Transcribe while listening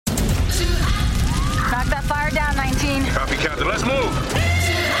Captain. Let's move.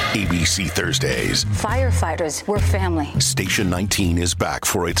 ABC Thursdays. Firefighters, we're family. Station 19 is back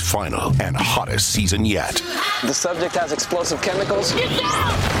for its final and hottest season yet. The subject has explosive chemicals.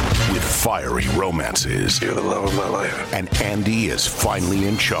 With fiery romances. You're the love of my life. And Andy is finally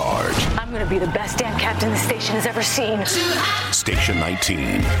in charge. I'm going to be the best damn captain the station has ever seen. Station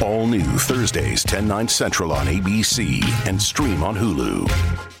 19. All new Thursdays, 10/9 Central on ABC and stream on Hulu.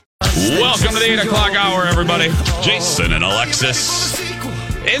 Welcome to the 8 o'clock hour, everybody. Jason and Alexis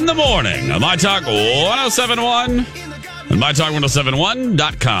in the morning on My Talk 1071 and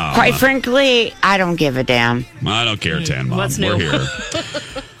MyTalk1071.com. Quite frankly, I don't give a damn. I don't care, Tan Mom. What's We're new? here.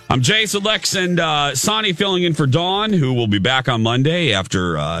 I'm Jason, Lex, and Sonny filling in for Dawn, who will be back on Monday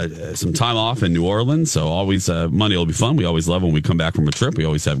after some time off in New Orleans. So always Monday will be fun. We always love when we come back from a trip. We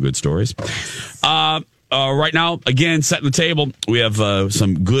always have good stories. Right now, again, setting the table, we have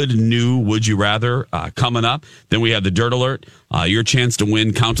some good new Would You Rather coming up. Then we have the Dirt Alert, your chance to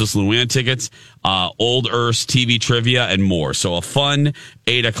win Countess Luann tickets, Old Earth's TV trivia, and more. So a fun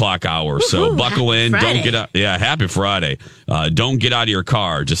 8 o'clock hour. So buckle in. Friday. Don't get out. Yeah, happy Friday. Don't get out of your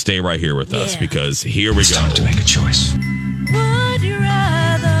car. Just stay right here with us because here we go. Time to make a choice. Would you rather?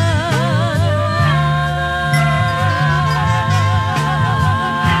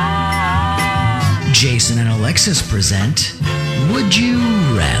 Jason and Alexis present Would You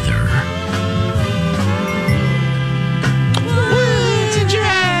Rather?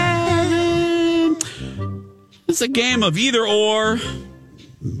 It's a game of either or,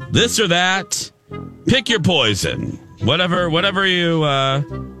 this or that. Pick your poison. Whatever you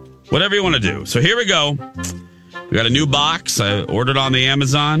want to do. So here we go. We got a new box. I ordered on the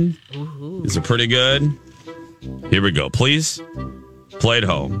Amazon. These are pretty good. Here we go. Please play at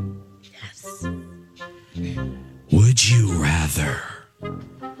home. Would you rather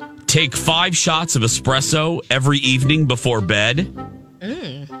take 5 shots of espresso every evening before bed?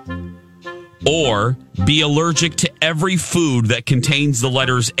 Or be allergic to every food that contains the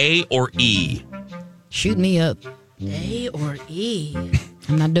letters A or E? Shoot me up. A or E?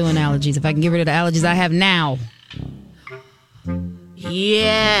 I'm not doing allergies. If I can get rid of the allergies I have now.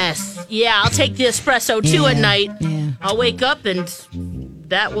 Yes. Yeah, I'll take the espresso too at night. Yeah. I'll wake up and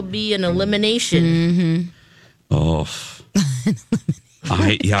that will be an elimination. Oh.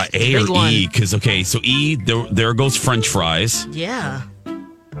 A Big or one. E, because, okay, so E, there goes French fries. Yeah.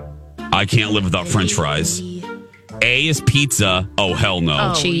 I can't live without French fries. A is pizza. Oh, hell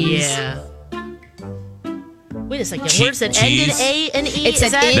no. Oh, cheese. yeah. Wait a second. Che- Where's it? End in cheese. A and E? It's Is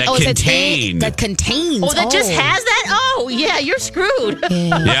an that? in, That oh, it's an contain. in, that contains. Oh, that just has that? Oh, yeah, you're screwed.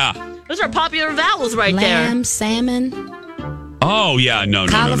 Yeah. Yeah. Those are popular vowels right Lamb, salmon, Oh, yeah, no.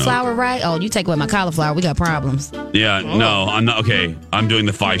 cauliflower, right? Oh, you take away my cauliflower, we got problems. Yeah, no, I'm not. Okay, I'm doing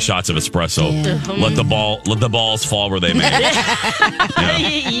the 5 shots of espresso. Yeah. Let the balls fall where they may. there.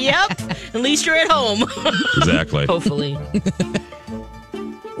 Yep. At least you're at home. Exactly. Hopefully.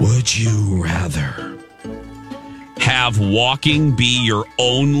 Would you rather have walking be your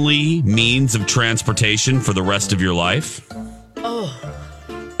only means of transportation for the rest of your life?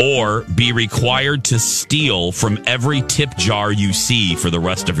 Or be required to steal from every tip jar you see for the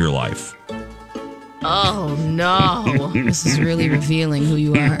rest of your life? Oh, no. This is really revealing who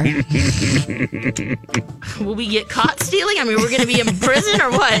you are. Will we get caught stealing? I mean, we're going to be in prison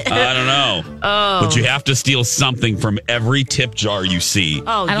or what? I don't know. Oh. But you have to steal something from every tip jar you see.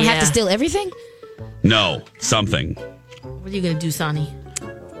 Oh, I don't yeah. have to steal everything? No, something. What are you going to do, Sonny?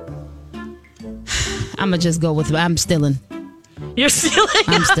 I'm going to just go with I'm stealing. You're stealing?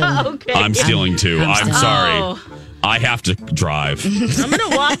 I'm stealing. Okay. I'm stealing too. I'm I'm stealing. sorry. Oh. I have to drive. I'm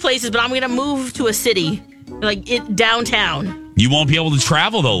going to walk places, but I'm going to move to a city, like downtown. You won't be able to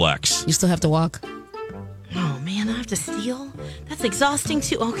travel though, Lex. You still have to walk. Oh, man, I have to steal? That's exhausting,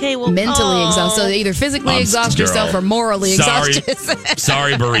 too. Okay, well. Mentally exhausted. So either physically exhaust girl. yourself or morally Sorry. exhaust yourself.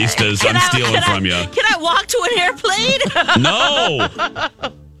 Sorry, baristas. I'm stealing from you. Can I walk to an airplane? No,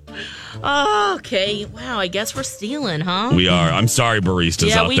 Oh, okay. Wow, I guess we're stealing, huh? we are. I'm sorry, baristas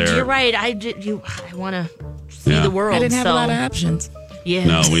yeah, out there. You're right. I want to see Yeah. the world. I didn't have so. a lot of options. Yeah.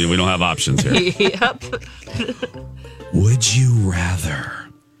 No, we don't have options here. Yep. Would you rather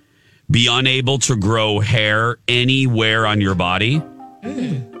be unable to grow hair anywhere on your body?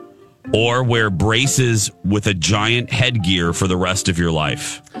 Or wear braces with a giant headgear for the rest of your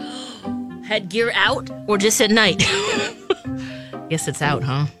life? Headgear out or just at night? Guess it's out,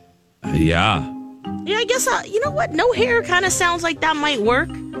 huh? Yeah. Yeah, I guess, you know what? No hair kind of sounds like that might work.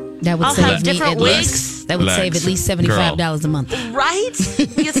 That would I'll save have me different at wigs. least Yes, that would save at least $75 a month. Right?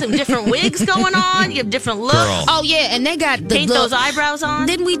 You get some different wigs going on. You have different looks. Girl. Oh, yeah, and they got the Paint those eyebrows on.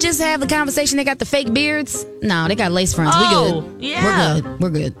 Didn't we just have the conversation? They got the fake beards? No, they got lace fronts. Oh, we good. yeah. We're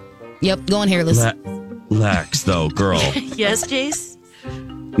good. Yep, going hairless. Lex, though, girl. Yes, Jace?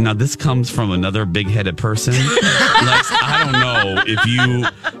 Now, this comes from another big-headed person. Lex, I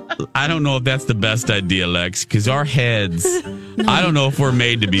don't know if that's the best idea, Lex, because our heads, I don't know if we're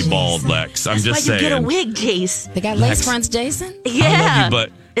made to be bald, Lex. I'm just saying. Why you get a wig, Jace? They got lace fronts, Jason? Yeah. I love you,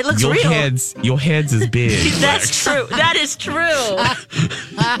 but it looks your real. Your head's is big. That's true. That is true.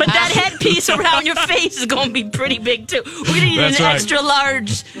 But that headpiece around your face is going to be pretty big, too. We're going to need an extra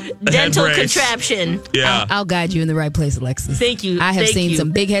large dental contraption. Yeah. I'll guide you in the right place, Alexis. Thank you. I have seen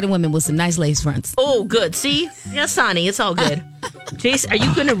some big-headed women with some nice lace fronts. Oh, good. See? Yeah, Sonny, it's all good. Jace, are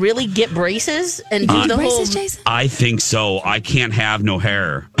you going to really get braces and do the braces, whole... Jason? I think so. I can't have no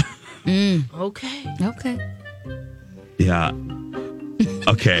hair. Okay. Yeah.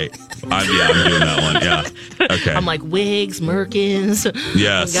 Okay. I'm doing that one. Yeah. Okay. I'm like wigs, merkins.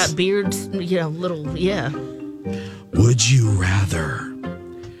 Yes. Got beards, little, yeah. Would you rather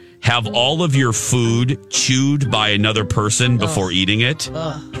have all of your food chewed by another person before eating it?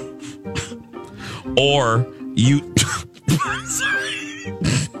 Or you... Sorry.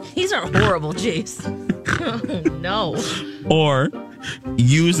 These are horrible, Jace. Oh, no. Or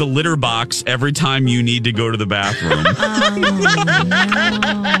use a litter box every time you need to go to the bathroom.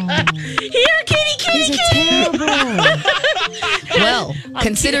 Here, kitty. These are terrible. Well,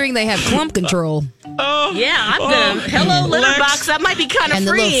 considering they have clump control. Yeah, I'm gonna. Hello, litter Lex. box. That might be kind of And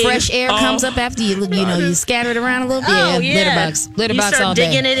the free. little fresh air comes up after you scatter it around a little bit. Oh, yeah. Litter box start all day.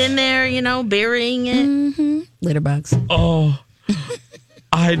 digging it in there, burying it. Litter box. Oh,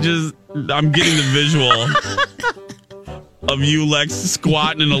 I'm getting the visual of you, Lex,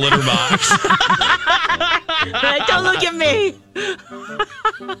 squatting in a litter box. Right, don't look at me.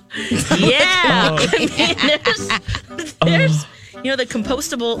 Yeah. There's the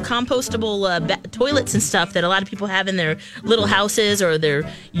compostable toilets and stuff that a lot of people have in their little houses or their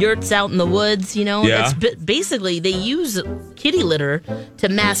yurts out in the woods, Yeah. That's basically they use kitty litter to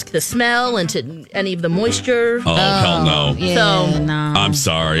mask the smell and to any of the moisture. Oh, hell no. Yeah, So- no. I'm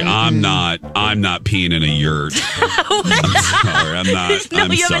sorry. I'm not peeing in a yurt. I'm sorry. I'm not. No,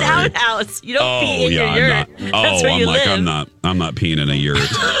 I'm you have sorry. an outhouse. You don't pee in your yurt. I'm not. That's where you live. I'm not peeing in a yurt.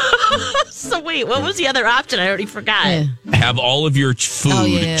 So wait, what was the other option? I already forgot. Yeah. Have all of your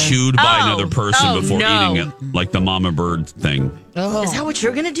food chewed by another person before eating it, like the mama bird thing. Oh. Is that what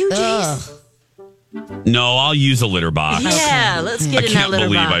you're gonna do, Jace? No, I'll use a litter box. Yeah, let's get I in that can't litter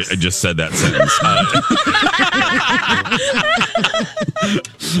believe box. I just said that sentence.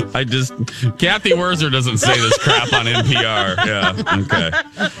 Kathy Werzer doesn't say this crap on NPR.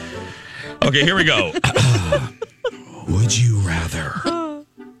 Yeah, okay, here we go. Would you rather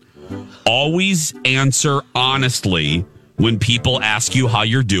always answer honestly when people ask you how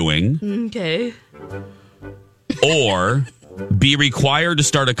you're doing, Okay. or be required to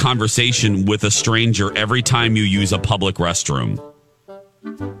start a conversation with a stranger every time you use a public restroom?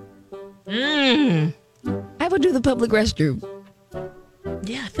 I would do the public restroom.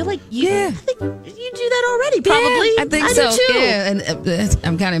 Yeah, I feel like you do that already, probably. Yeah, I think do so. too. Yeah, and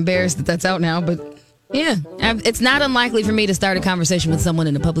I'm kind of embarrassed that that's out now, but yeah, it's not unlikely for me to start a conversation with someone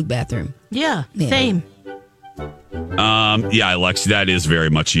in a public bathroom. Yeah, same. Yeah, Alexi, that is very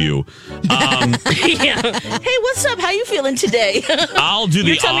much you. Yeah. Hey, what's up? How you feeling today? I'll do the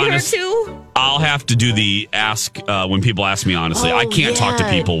Your tummy hurt honest. too? I'll have to do the ask when people ask me honestly. I can't talk to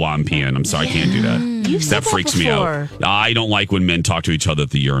people while I'm peeing. I'm sorry, I can't do that. You've said That freaks me before. out. I don't like when men talk to each other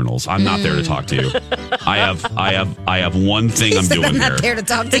at the urinals. I'm not there to talk to you. I have one thing I'm doing I'm here. not there to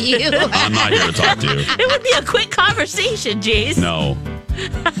talk to you. I'm not here to talk to you. It would be a quick conversation, Jace. No.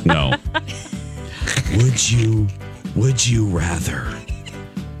 Would you rather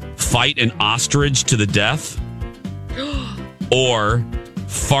fight an ostrich to the death or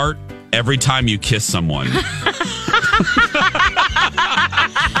fart every time you kiss someone?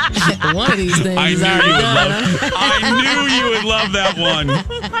 One of these things. I knew you would love that one.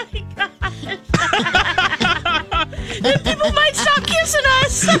 People might stop kissing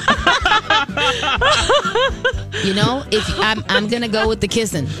us. If I'm gonna go with the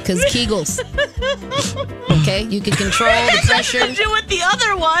kissing because Kegels. Okay, you can control the pressure. Nothing to do with the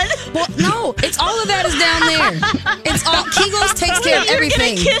other one. Well, no, it's all of that is down there. It's all Kegels takes care of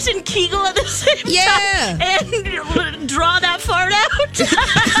everything. You're gonna kiss and Kegel at the same time and draw that fart out. You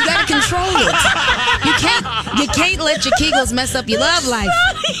gotta control it. You can't let your Kegels mess up your love life.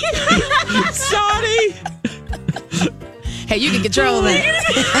 Sorry. Hey, you can control that.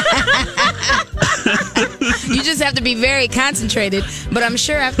 You just have to be very concentrated. But I'm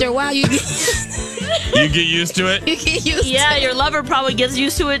sure after a while you get used to it. You get used to it. Your lover probably gets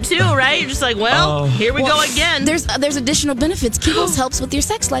used to it too, right? You're just like, here we go again. There's additional benefits. Kegels helps with your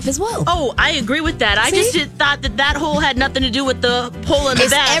sex life as well. Oh, I agree with that. I just thought that hole had nothing to do with the pole in the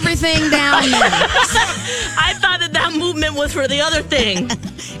back. It's everything down there. I thought that movement was for the other thing.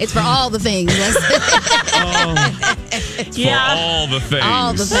 It's for all the things. For all the things.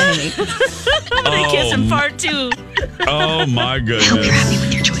 All the things. I'm going to kiss him part 2. Oh, my goodness. I hope you're happy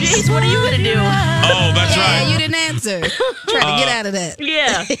with your choice. Jace, what are you going to do? Oh, that's right. Yeah, you didn't answer. Try to get out of that.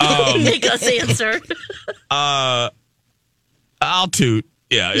 Yeah. Make us answer. I'll toot.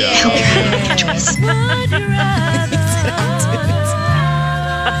 Yeah. I hope you're happy with your choice.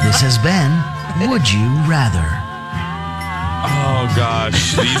 This has been Would You Rather? Oh,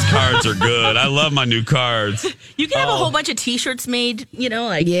 gosh. These cards are good. I love my new cards. You can have a whole bunch of T-shirts made,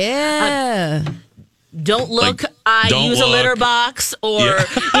 like... Yeah. Don't look, I don't use look. a litter box, or,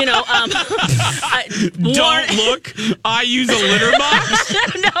 Don't look, I use a litter box?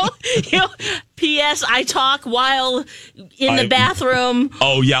 No, P.S. I talk while in the bathroom.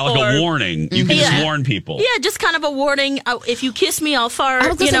 Oh, yeah, like a warning. You can just warn people. Yeah, just kind of a warning. If you kiss me, I'll fart. I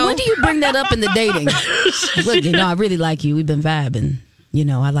was gonna say, when do you bring that up in the dating? Look, I really like you. We've been vibing.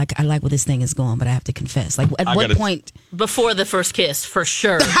 I like where this thing is going, but I have to confess. Like, at what point? Before the first kiss, for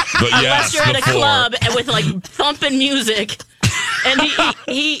sure. But Unless you're at a club and with thumping music, and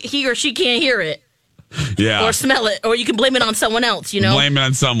he or she can't hear it. Yeah. Or smell it, or you can blame it on someone else. Blame it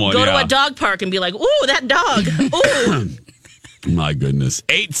on someone. Go to a dog park and be like, "Ooh, that dog! Ooh." My goodness.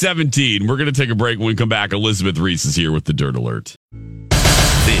 8:17. We're going to take a break. When we come back, Elizabeth Reese is here with the Dirt Alert.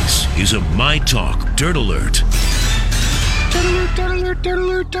 This is a My Talk Dirt Alert.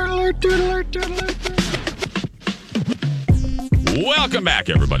 Welcome back,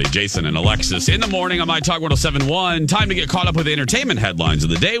 everybody. Jason and Alexis in the morning on My Talk 107.1. Time to get caught up with the entertainment headlines of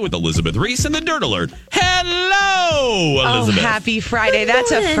the day with Elizabeth Reese and the Dirt Alert. Hello, Elizabeth. Oh, happy Friday.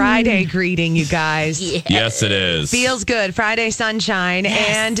 That's a Friday greeting, you guys. Yes, it is. Feels good. Friday sunshine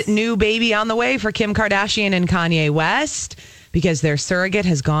and new baby on the way for Kim Kardashian and Kanye West, because their surrogate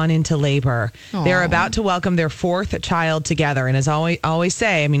has gone into labor. Aww. They're about to welcome their 4th child together. And as I always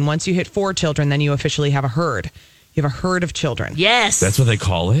say, once you hit 4 children, then you officially have a herd. You have a herd of children. Yes. That's what they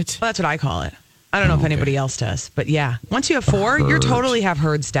call it? Well, that's what I call it. I don't know if anybody else does. But yeah, once you have 4, you totally have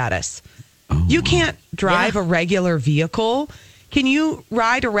herd status. Oh, you can't drive a regular vehicle. Can you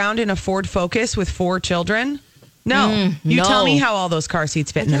ride around in a Ford Focus with 4 children? No. No. Tell me how all those car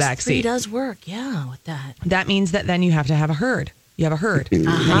seats fit in the back seat. 3 does work, with that. That means that then you have to have a herd. You have a herd. And you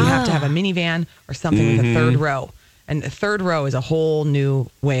have to have a minivan or something with a 3rd row. And the 3rd row is a whole new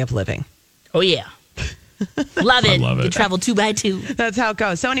way of living. Oh, yeah. Love it. I love it. You travel 2 by 2. That's how it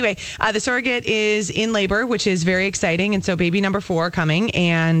goes. So anyway, the surrogate is in labor, which is very exciting. And so baby number 4 coming.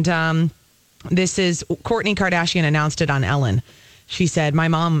 And this is Kourtney Kardashian announced it on Ellen. She said, my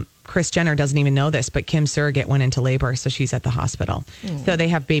mom, Kris Jenner, doesn't even know this, but Kim's surrogate went into labor. So she's at the hospital. So they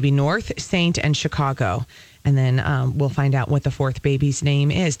have baby North, Saint, and Chicago. And then we'll find out what the 4th baby's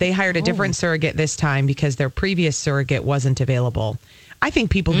name is. They hired a different surrogate this time because their previous surrogate wasn't available. I think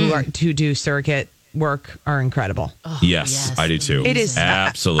people who do surrogate work are incredible. Oh, yes, I do too. It is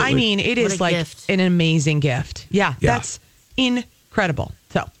absolutely. It is like gift. An amazing gift. Yeah, that's incredible.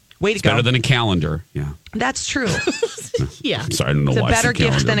 So, way to go. Better than a calendar. Yeah, that's true. Yeah, I'm sorry, I don't know it's why. It's a better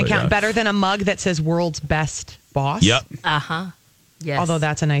gift than a calendar. better than a mug that says "World's Best Boss." Yep. Yes. Although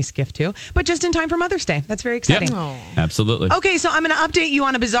that's a nice gift too. But just in time for Mother's Day. That's very exciting. Yep. Absolutely. Okay, so I'm going to update you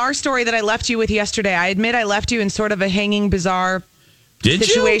on a bizarre story that I left you with yesterday. I admit I left you in sort of a hanging bizarre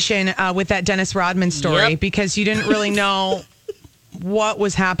situation with that Dennis Rodman story because you didn't really know what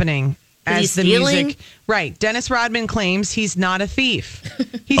was happening as the music. Right. Dennis Rodman claims he's not a thief.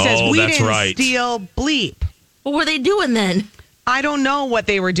 He says, we didn't steal bleep. What were they doing then? I don't know what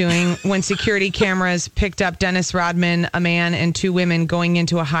they were doing when security cameras picked up Dennis Rodman, a man, and 2 women going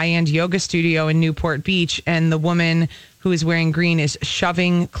into a high-end yoga studio in Newport Beach, and the woman who is wearing green is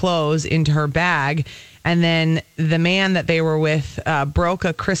shoving clothes into her bag. And then the man that they were with broke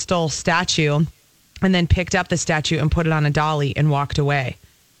a crystal statue and then picked up the statue and put it on a dolly and walked away.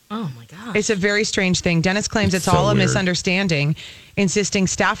 Oh, my God. It's a very strange thing. Dennis claims it's all a misunderstanding, insisting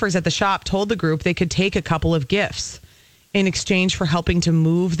staffers at the shop told the group they could take a couple of gifts in exchange for helping to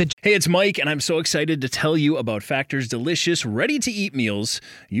move the... Hey, it's Mike, and I'm so excited to tell you about Factor's delicious, ready-to-eat meals.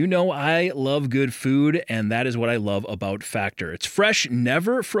 You know I love good food, and that is what I love about Factor. It's fresh,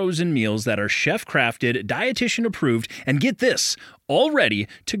 never frozen meals that are chef-crafted, dietitian-approved, and get this, all ready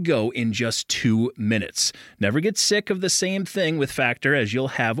to go in just 2 minutes. Never get sick of the same thing with Factor, as you'll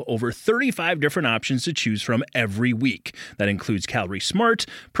have over 35 different options to choose from every week. That includes Calorie Smart,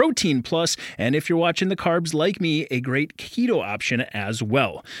 Protein Plus, and if you're watching the carbs like me, a great keto option as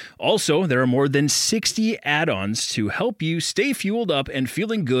well. Also, there are more than 60 add-ons to help you stay fueled up and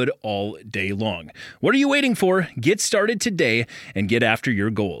feeling good all day long. What are you waiting for? Get started today and get after your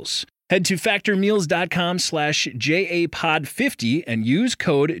goals. Head to factormeals.com/JAPOD50 and use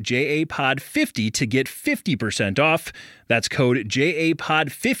code JAPOD50 to get 50% off. That's code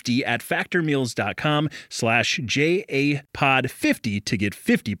JAPOD50 at factormeals.com/JAPOD50 to get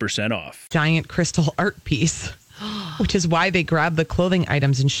 50% off. Giant crystal art piece, which is why they grabbed the clothing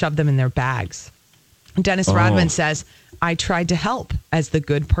items and shoved them in their bags. Dennis Rodman says, I tried to help as the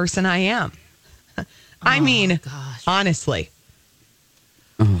good person I am. Honestly.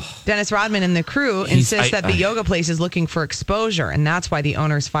 Dennis Rodman and the crew insist that the yoga place is looking for exposure, and that's why the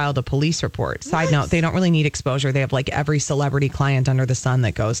owners filed a police report. Side note, they don't really need exposure. They have like every celebrity client under the sun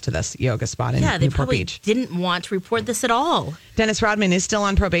that goes to this yoga spot in Newport Beach. Didn't want to report this at all. Dennis Rodman is still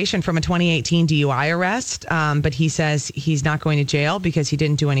on probation from a 2018 DUI arrest, but he says he's not going to jail because he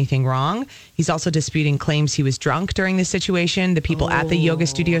didn't do anything wrong. He's also disputing claims he was drunk during this situation. The people at the yoga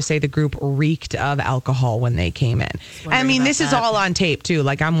studio say the group reeked of alcohol when they came in. I mean, this is all on tape too.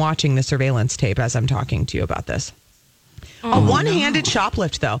 Like, I'm watching the surveillance tape as I'm talking to you about this. A one-handed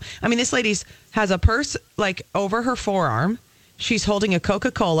shoplift, though. I mean, this lady has a purse like over her forearm. She's holding a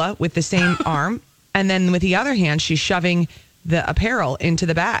Coca-Cola with the same arm. And then with the other hand, she's shoving the apparel into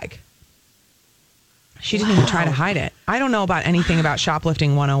the bag. She didn't even try to hide it. I don't know about anything about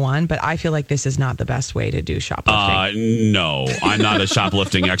shoplifting 101, but I feel like this is not the best way to do shoplifting. No, I'm not a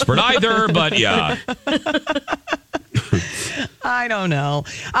shoplifting expert either, but yeah. I don't know.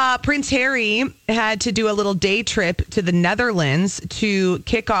 Prince Harry had to do a little day trip to the Netherlands to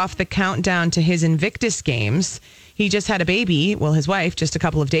kick off the countdown to his Invictus Games. He just had a baby, his wife, just a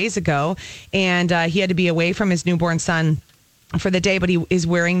couple of days ago, and he had to be away from his newborn son for the day, but he is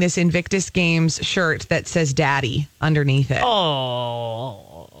wearing this Invictus Games shirt that says Daddy underneath it.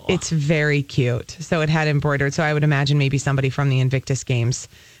 Oh. It's very cute. So it had embroidered. So I would imagine maybe somebody from the Invictus Games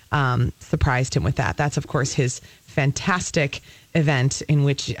surprised him with that. That's, of course, his fantastic event in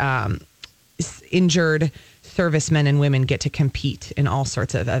which injured servicemen and women get to compete in all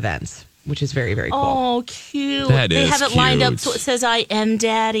sorts of events, which is very, very cool. Oh, cute. They have it lined up so it says, I am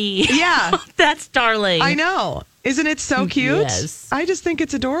Daddy. Yeah. That's darling. I know. Isn't it so cute? Yes. I just think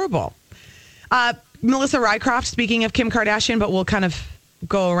it's adorable. Melissa Rycroft, speaking of Kim Kardashian, but we'll kind of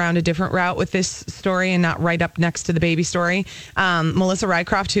go around a different route with this story and not right up next to the baby story. Melissa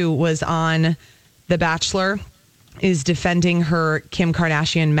Rycroft, who was on The Bachelor, is defending her Kim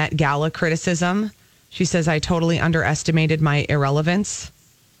Kardashian Met Gala criticism. She says, I totally underestimated my irrelevance.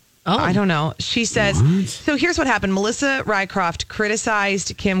 Oh. I don't know. She says, so here's what happened. Melissa Rycroft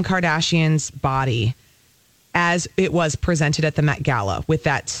criticized Kim Kardashian's body as it was presented at the Met Gala with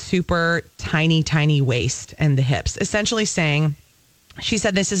that super tiny, tiny waist and the hips, essentially saying, she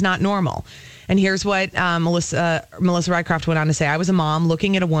said, this is not normal. And here's what Melissa Rycroft went on to say. I was a mom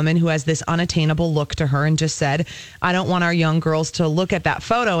looking at a woman who has this unattainable look to her and just said, I don't want our young girls to look at that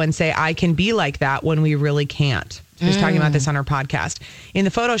photo and say, I can be like that when we really can't. She was talking about this on her podcast. In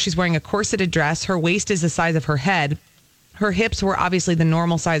the photo, she's wearing a corseted dress. Her waist is the size of her head. Her hips were obviously the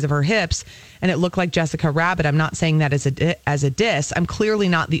normal size of her hips, and it looked like Jessica Rabbit. I'm not saying that as a diss. I'm clearly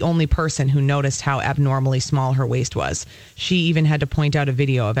not the only person who noticed how abnormally small her waist was. She even had to point out a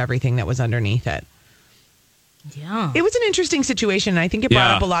video of everything that was underneath it. Yeah. It was an interesting situation, and I think it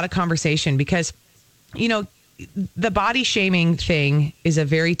brought up a lot of conversation because, you know, the body shaming thing is a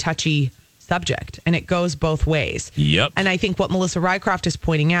very touchy subject, and it goes both ways. Yep. And I think what Melissa Rycroft is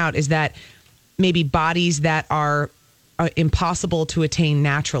pointing out is that maybe bodies that are impossible to attain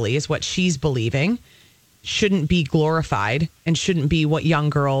naturally is what she's believing shouldn't be glorified and shouldn't be what young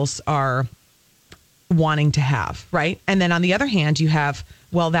girls are wanting to have, right? And then on the other hand, you have,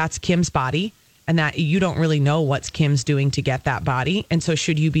 well, that's Kim's body and that you don't really know what Kim's doing to get that body. And so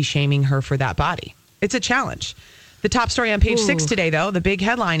should you be shaming her for that body? It's a challenge. The top story on page 6 today, though, the big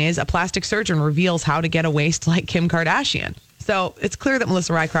headline is a plastic surgeon reveals how to get a waist like Kim Kardashian. So it's clear that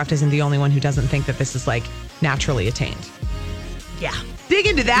Melissa Rycroft isn't the only one who doesn't think that this is like naturally attained. Yeah. Dig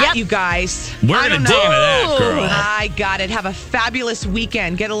into that, you guys. We're going to dig into that, girl. I got it. Have a fabulous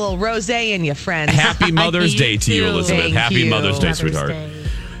weekend. Get a little rosé in you, friends. Happy Mother's Day to you, Elizabeth. Thank Happy you. Mother's Day, sweetheart.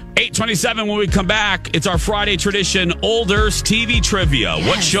 8:27 when we come back. It's our Friday tradition, Old Earth's TV trivia.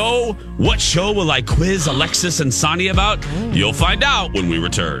 Yes. What show will I quiz Alexis and Sonny about? You'll find out when we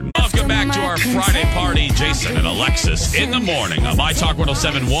return. Welcome back to our Friday party. Jason and Alexis in the morning on My Talk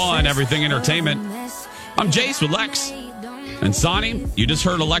 107.1, Everything Entertainment. I'm Jace with Lex and Sonny. You just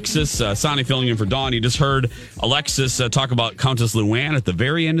heard Alexis, Sonny filling in for Dawn. You just heard Alexis talk about Countess Luann at the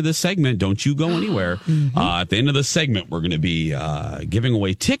very end of this segment. Don't you go anywhere. At the end of the segment, we're going to be giving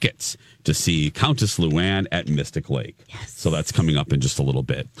away tickets to see Countess Luann at Mystic Lake. Yes. So that's coming up in just a little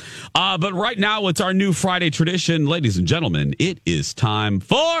bit. But right now, it's our new Friday tradition. Ladies and gentlemen, it is time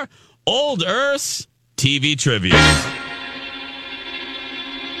for Old Earth's TV Trivia.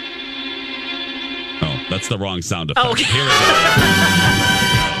 Oh, that's the wrong sound effect. Okay. Here it is.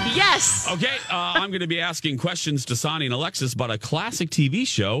 Yes. Okay, I'm going to be asking questions to Sonny and Alexis about a classic TV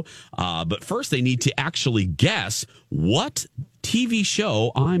show. But first, they need to actually guess what TV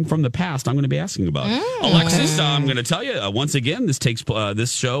show from the past I'm going to be asking about. Alexis, I'm going to tell you once again. This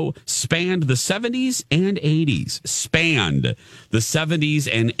show spanned the 70s and 80s. Spanned the 70s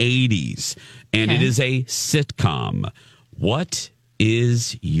and 80s, and it is a sitcom. What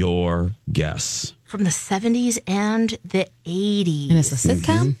is your guess? From the 70s and the 80s. And it's a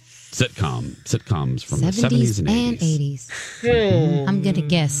sitcom? Sitcoms from the 70s and 80s. I'm going to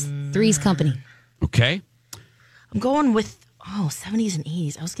guess Three's Company. Okay. I'm going with, 70s and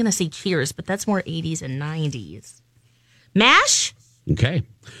 80s. I was going to say Cheers, but that's more 80s and 90s. MASH? Okay.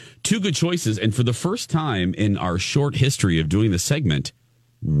 Two good choices. And for the first time in our short history of doing the segment,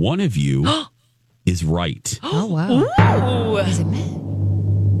 one of you is right. Oh, wow. Ooh. Is it MASH?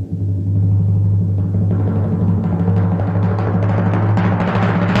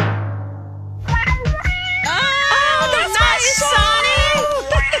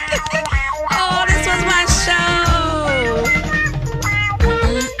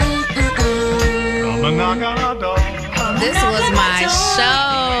 This was my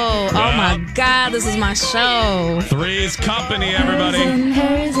show. Oh my God, this is my show. Three's Company, everybody.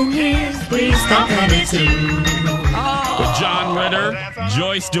 Three's Company too. With John Ritter,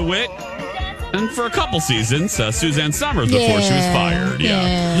 Joyce DeWitt, and for a couple seasons, Suzanne Summers before she was fired.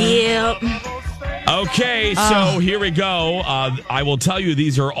 Yep. Okay, so here we go. I will tell you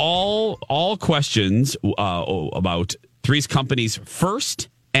these are all questions about Three's Company's first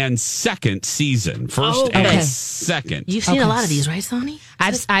and second season. And second. You've seen a lot of these, right, Sonny?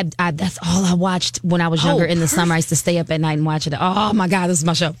 That's all I watched when I was younger in the summer. I used to stay up at night and watch it. Oh my God, this is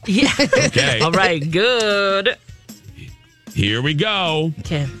my show. Yeah. Okay. All right, good. Here we go.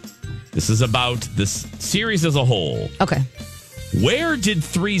 Okay. This is about this series as a whole. Okay. Where did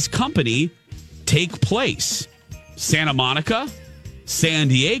Three's Company take place? Santa Monica, San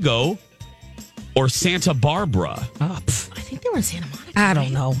Diego, or Santa Barbara? Oh, I think they were in Santa Monica. I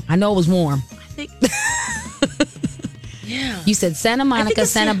don't know. I know it was warm. I think. Yeah. You said Santa Monica,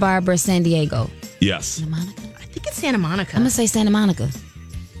 Santa Barbara, San Diego. Yes. Santa Monica? I think it's Santa Monica. I'm going to say Santa Monica.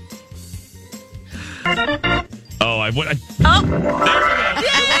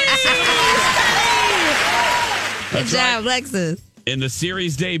 Good job, Lexus. In the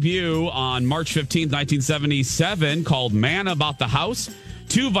series debut on March 15th, 1977, called Man About the House,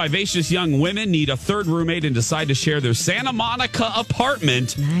 two vivacious young women need a third roommate and decide to share their Santa Monica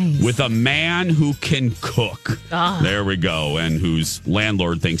apartment with a man who can cook. There we go. And whose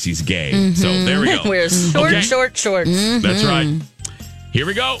landlord thinks he's gay. So there we go. Wears short shorts. That's right. Here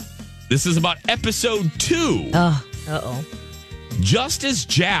we go. This is about episode 2. Uh-oh. Just as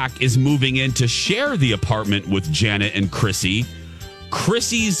Jack is moving in to share the apartment with Janet and Chrissy,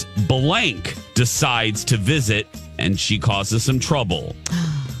 Chrissy's blank decides to visit and she causes some trouble.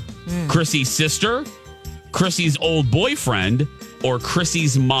 Chrissy's sister, Chrissy's old boyfriend, or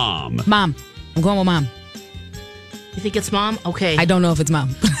Chrissy's mom? Mom. I'm going with mom. You think it's mom? Okay. I don't know if it's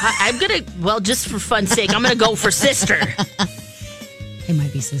mom. I'm going to, just for fun's sake, I'm going to go for sister. It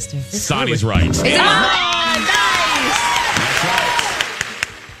might be sister. Sonny's right. Is it mom? Nice!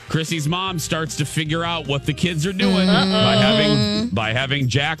 Chrissy's mom starts to figure out what the kids are doing by having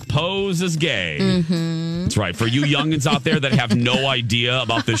Jack pose as gay. That's right. For you youngins out there that have no idea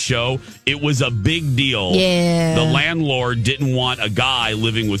about this show, it was a big deal. Yeah. The landlord didn't want a guy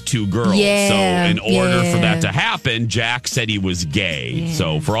living with two girls. Yeah. So in order for that to happen, Jack said he was gay. Yeah.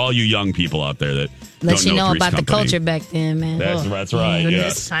 So for all you young people out there that let you know Three's about Company, the culture back then, man. That's right.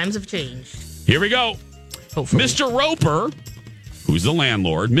 Yes. Times have changed. Here we go. Hopefully. Mr. Roper, who's the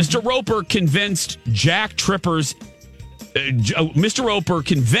landlord, Mr. Roper convinced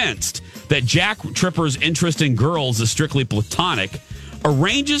that Jack Tripper's interest in girls is strictly platonic,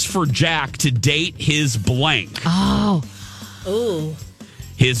 arranges for Jack to date his blank. Oh. Ooh.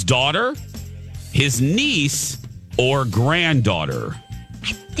 his daughter, his niece, or granddaughter?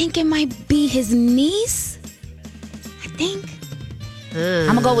 I think it might be his niece. I think. I'm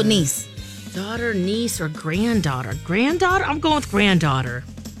going to go with niece. Daughter, niece, or granddaughter? Granddaughter? I'm going with granddaughter.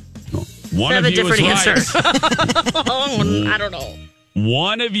 One of you is right. I don't know.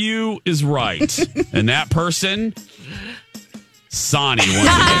 One of you is right. And that person, Sonny. This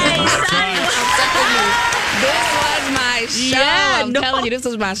was my show. I'm telling you, this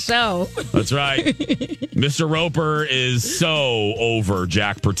was my show. That's right. Mr. Roper is so over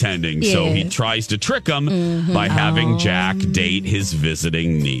Jack pretending. So he tries to trick him by having Jack date his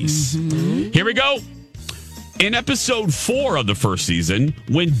visiting niece. Here we go. In episode 4 of the first season,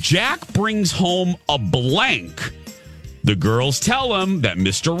 when Jack brings home a blank, the girls tell him that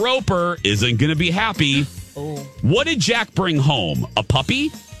Mr. Roper isn't going to be happy. What did Jack bring home? A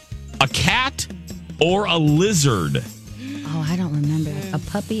puppy? A cat? Or a lizard? Oh, I don't remember. A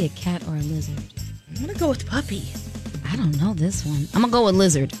puppy, a cat, or a lizard? I'm going to go with puppy. I don't know this one. I'm going to go with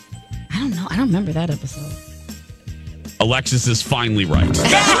lizard. I don't know. I don't remember that episode. Alexis is finally right. That's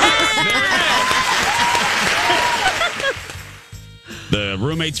right. There it is. The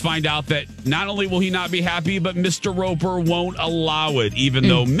roommates find out that not only will he not be happy, but Mr. Roper won't allow it, even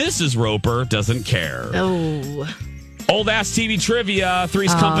though Mrs. Roper doesn't care. Oh. Old Ass TV Trivia,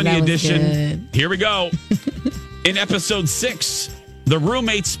 Three's Company Edition. Good. Here we go. In episode 6, the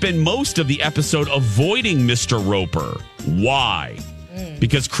roommates spend most of the episode avoiding Mr. Roper. Why?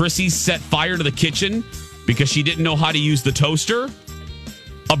 Because Chrissy set fire to the kitchen because she didn't know how to use the toaster?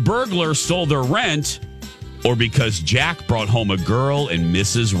 A burglar stole their rent? Or because Jack brought home a girl and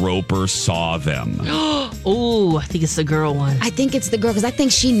Mrs. Roper saw them? Oh, I think it's the girl one. I think it's the girl because I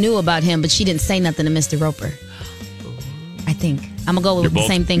think she knew about him, but she didn't say nothing to Mr. Roper. I think. I'm going to go with the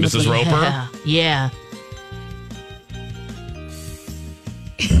same thing. Mrs. Roper? Yeah.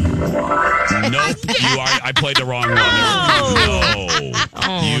 Nope. I played the wrong one. No.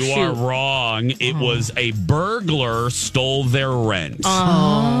 You are wrong. It was a burglar stole their rent.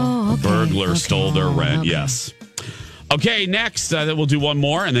 Oh, okay. A burglar stole their rent. Yes. Okay, next, we'll do one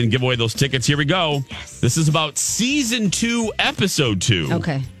more and then give away those tickets. Here we go. Yes. This is about season 2, episode 2.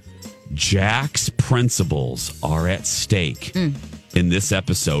 Okay. Jack's principles are at stake in this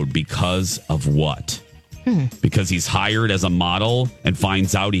episode because of what? Because he's hired as a model and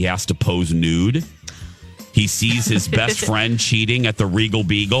finds out he has to pose nude. He sees his best friend cheating at the Regal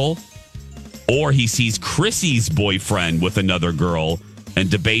Beagle. Or he sees Chrissy's boyfriend with another girl and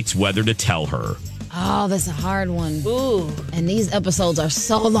debates whether to tell her. Oh, that's a hard one. Ooh. And these episodes are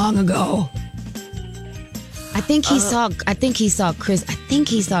so long ago. I think he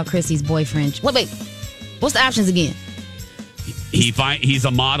saw Chrissy's boyfriend. Wait. What's the options again? He's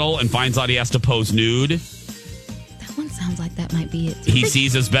a model and finds out he has to pose nude. That one sounds like that might be it. He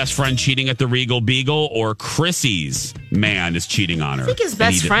sees his best friend cheating at the Regal Beagle, or Chrissy's man is cheating on her. I think his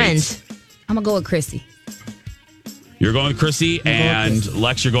best friend. I'm going to go with Chrissy. You're going with Chrissy, and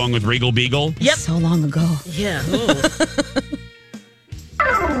Lex, you're going with Regal Beagle? Yep. So long ago. Yeah.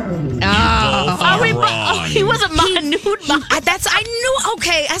 Wrong. He wasn't my nude model. I knew.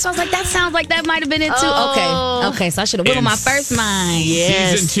 Okay, that's why I was like, that sounds like that might have been it too. Okay. So I should have went on my first mind.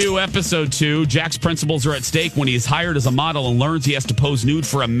 Yes. Season 2, episode 2. Jack's principles are at stake when he is hired as a model and learns he has to pose nude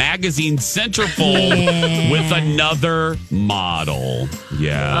for a magazine centerfold with another model.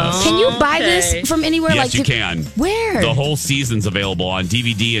 Yes. Can you buy this from anywhere? Yes, you can. Where? The whole season's available on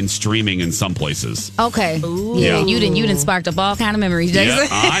DVD and streaming in some places. Okay. Ooh. Yeah. You didn't sparked up all kind of memories, Jason. Yeah,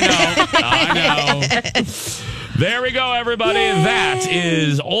 I know. There we go, everybody. Yay. That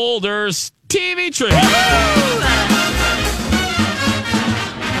is Older's TV Trivia.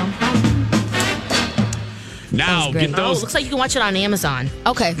 Now, get those. Looks like you can watch it on Amazon.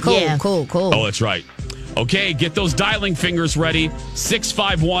 Okay, cool, Yeah. cool. Oh, that's right. Okay, get those dialing fingers ready.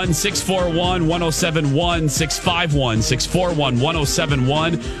 651-641-1071,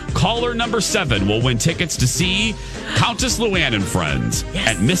 651-641-1071. Caller number 7 will win tickets to see Countess Luann and Friends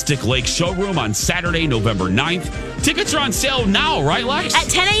at Mystic Lake Showroom on Saturday, November 9th. Tickets are on sale now, right, Lex? At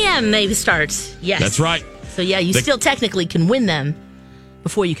 10 a.m. they start. Yes. That's right. So, yeah, you still technically can win them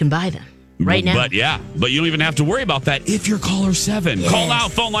before you can buy them. Right now. But you don't even have to worry about that if you're caller 7. Yes. Call now.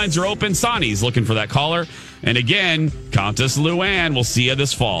 Phone lines are open. Sonny's looking for that caller. And again, Countess Luann, we'll see you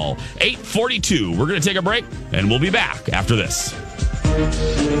this fall. 8:42. We're going to take a break, and we'll be back after this.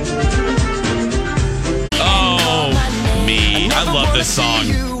 Oh, me. I love this song.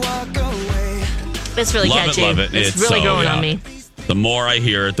 It's really catchy. Love it. It's really growing on me. The more I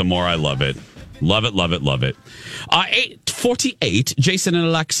hear it, the more I love it. Love it, love it, love it. 8:48, Jason and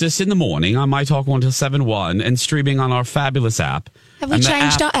Alexis in the morning on My Talk 1071 and streaming on our fabulous app. Have we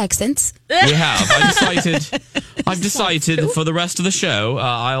changed our accents? We have. I've decided for the rest of the show,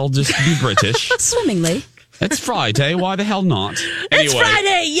 I'll just be British. Swimmingly. It's Friday. Why the hell not? It's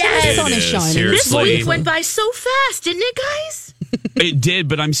Friday. Yes. The sun is shining. This week went by so fast, didn't it, guys? It did,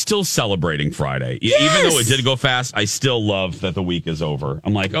 but I'm still celebrating Friday. Yes. Even though it did go fast, I still love that the week is over.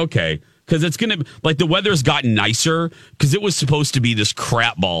 I'm like, okay, because it's going to, like, the weather's gotten nicer because it was supposed to be this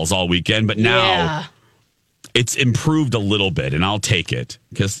crap balls all weekend, but now it's improved a little bit, and I'll take it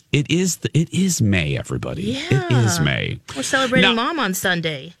because it is May, everybody. Yeah. It is May. We're celebrating Mom on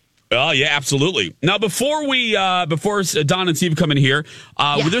Sunday. Oh, yeah, absolutely. Now, before Don and Steve come in here,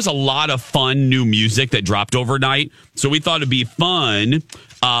 there's a lot of fun new music that dropped overnight. So we thought it'd be fun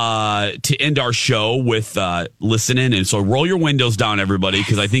to end our show with listening. And so roll your windows down, everybody,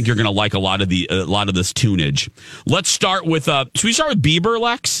 because I think you're going to like a lot of this tunage. Let's start with, should we start with Bieber,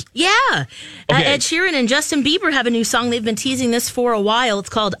 Lex? Yeah. Okay. Ed Sheeran and Justin Bieber have a new song. They've been teasing this for a while. It's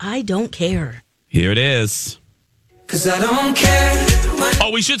called I Don't Care. Here it is. 'Cause I don't care.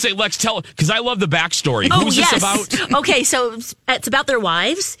 Oh, we should say, Lex, tell, because I love the backstory. Oh, Who's this about? Okay, so it's about their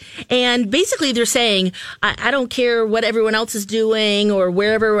wives. And basically they're saying, I don't care what everyone else is doing or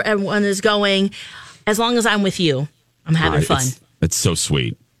wherever everyone is going. As long as I'm with you, I'm having fun. It's so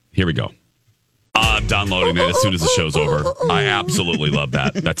sweet. Here we go. I'm downloading it as soon as the show's over. I absolutely love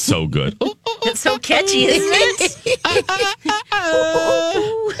that. That's so good. It's so catchy, isn't it?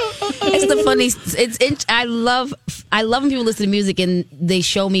 It's the funny. I love when people listen to music and they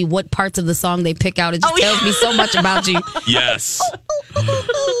show me what parts of the song they pick out. It just tells me so much about you. Yes.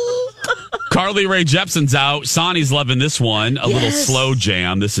 Carly Rae Jepsen's out. Sonny's loving this one. A little slow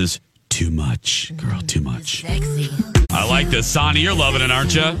jam. This is Too Much. Girl, Too Much. Sexy. I like this. Sonny, you're loving it,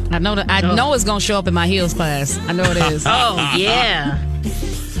 aren't you? I know that. I know it's gonna show up in my heels class. I know it is. Oh yeah.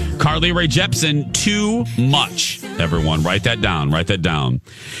 Carly Rae Jepsen, Too Much. Everyone, write that down. Write that down.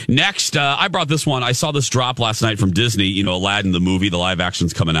 Next, I brought this one. I saw this drop last night from Disney. You know, Aladdin, the movie, the live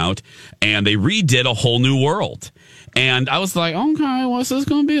action's coming out, and they redid A Whole New World. And I was like, okay, what's this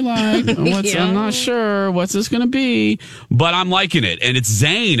going to be like? I'm not sure. What's this going to be? But I'm liking it. And it's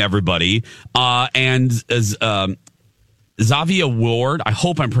Zayn, everybody. And Zavia Ward. I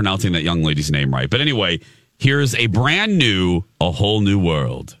hope I'm pronouncing that young lady's name right. But anyway, here's a brand new A Whole New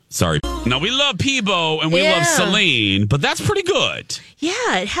World. Sorry. Now, we love Peebo and we love Celine, but that's pretty good.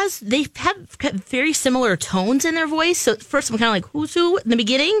 Yeah, they have very similar tones in their voice. So first I'm kind of like, who's who in the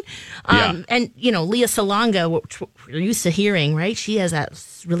beginning? And, you know, Leah Salonga, which we're used to hearing, right? She has that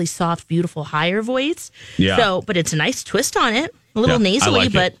really soft, beautiful, higher voice. Yeah. So, but it's a nice twist on it. A little nasally,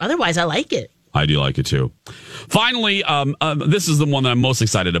 but otherwise I like it. I do like it too. Finally, this is the one that I'm most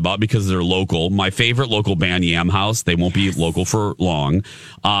excited about because they're local. My favorite local band, Yam House. They won't be local for long.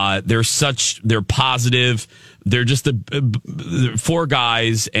 They're positive. They're just the four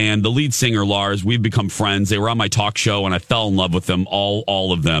guys and the lead singer, Lars. We've become friends. They were on my talk show and I fell in love with them,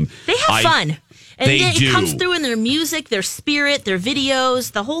 all of them. They have fun. And it comes through in their music, their spirit, their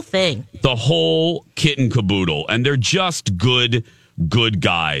videos, the whole thing. The whole kit and caboodle. And they're just good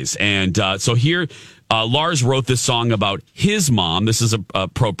guys. And so here, Lars wrote this song about his mom. This is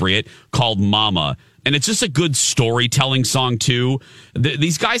appropriate, called Mama. And it's just a good storytelling song, too.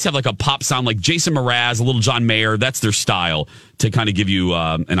 These guys have like a pop sound, like Jason Mraz, a little John Mayer. That's their style to kind of give you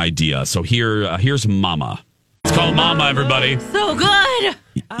an idea. So here's Mama. It's called Mama, everybody. So good.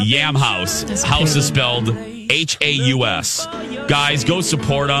 Yam House. House is spelled Haus. Guys, go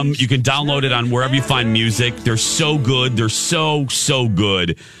support them. You can download it on wherever you find music. They're so good. They're so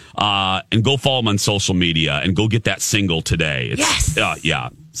good. And go follow them on social media and go get that single today. Yes. Yeah.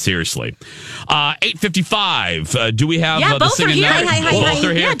 Seriously. 8:55. Do we have the both singing are here. now? Hi. Both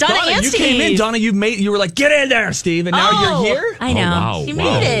are here. Yeah, Donna and you Steve. came in, Donna. You were like, get in there, Steve, and now you're here. I know. Wow. You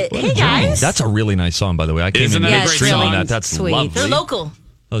made it. Hey, guys. That's a really nice song, by the way. I came Isn't in that a great song? song? That's Sweet. lovely. They're local.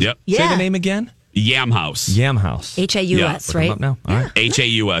 Yep. Say the name again. Yam House. Yam House. Haus, right? Up now. All right.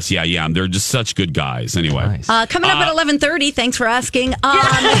 Haus. Yeah, Yam. They're just such good guys. Anyway. Nice. Coming up at 11:30. Thanks for asking.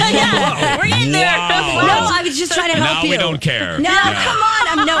 We're in there. Wow. No, I was just trying to help Now you. we don't care. No, Yeah. come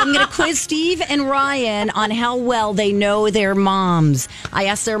on. I'm going to quiz Steve and Ryan on how well they know their moms. I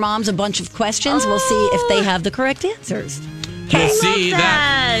asked their moms a bunch of questions. We'll see if they have the correct answers. We'll see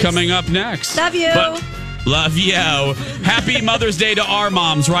that coming up next. Love you. Love you. Happy Mother's Day to our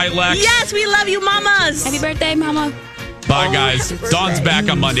moms, right, Lex? Yes, we love you, mamas. Happy birthday, Mama. Bye, guys. Dawn's back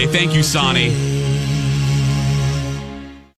on Monday. Thank you, Sonny.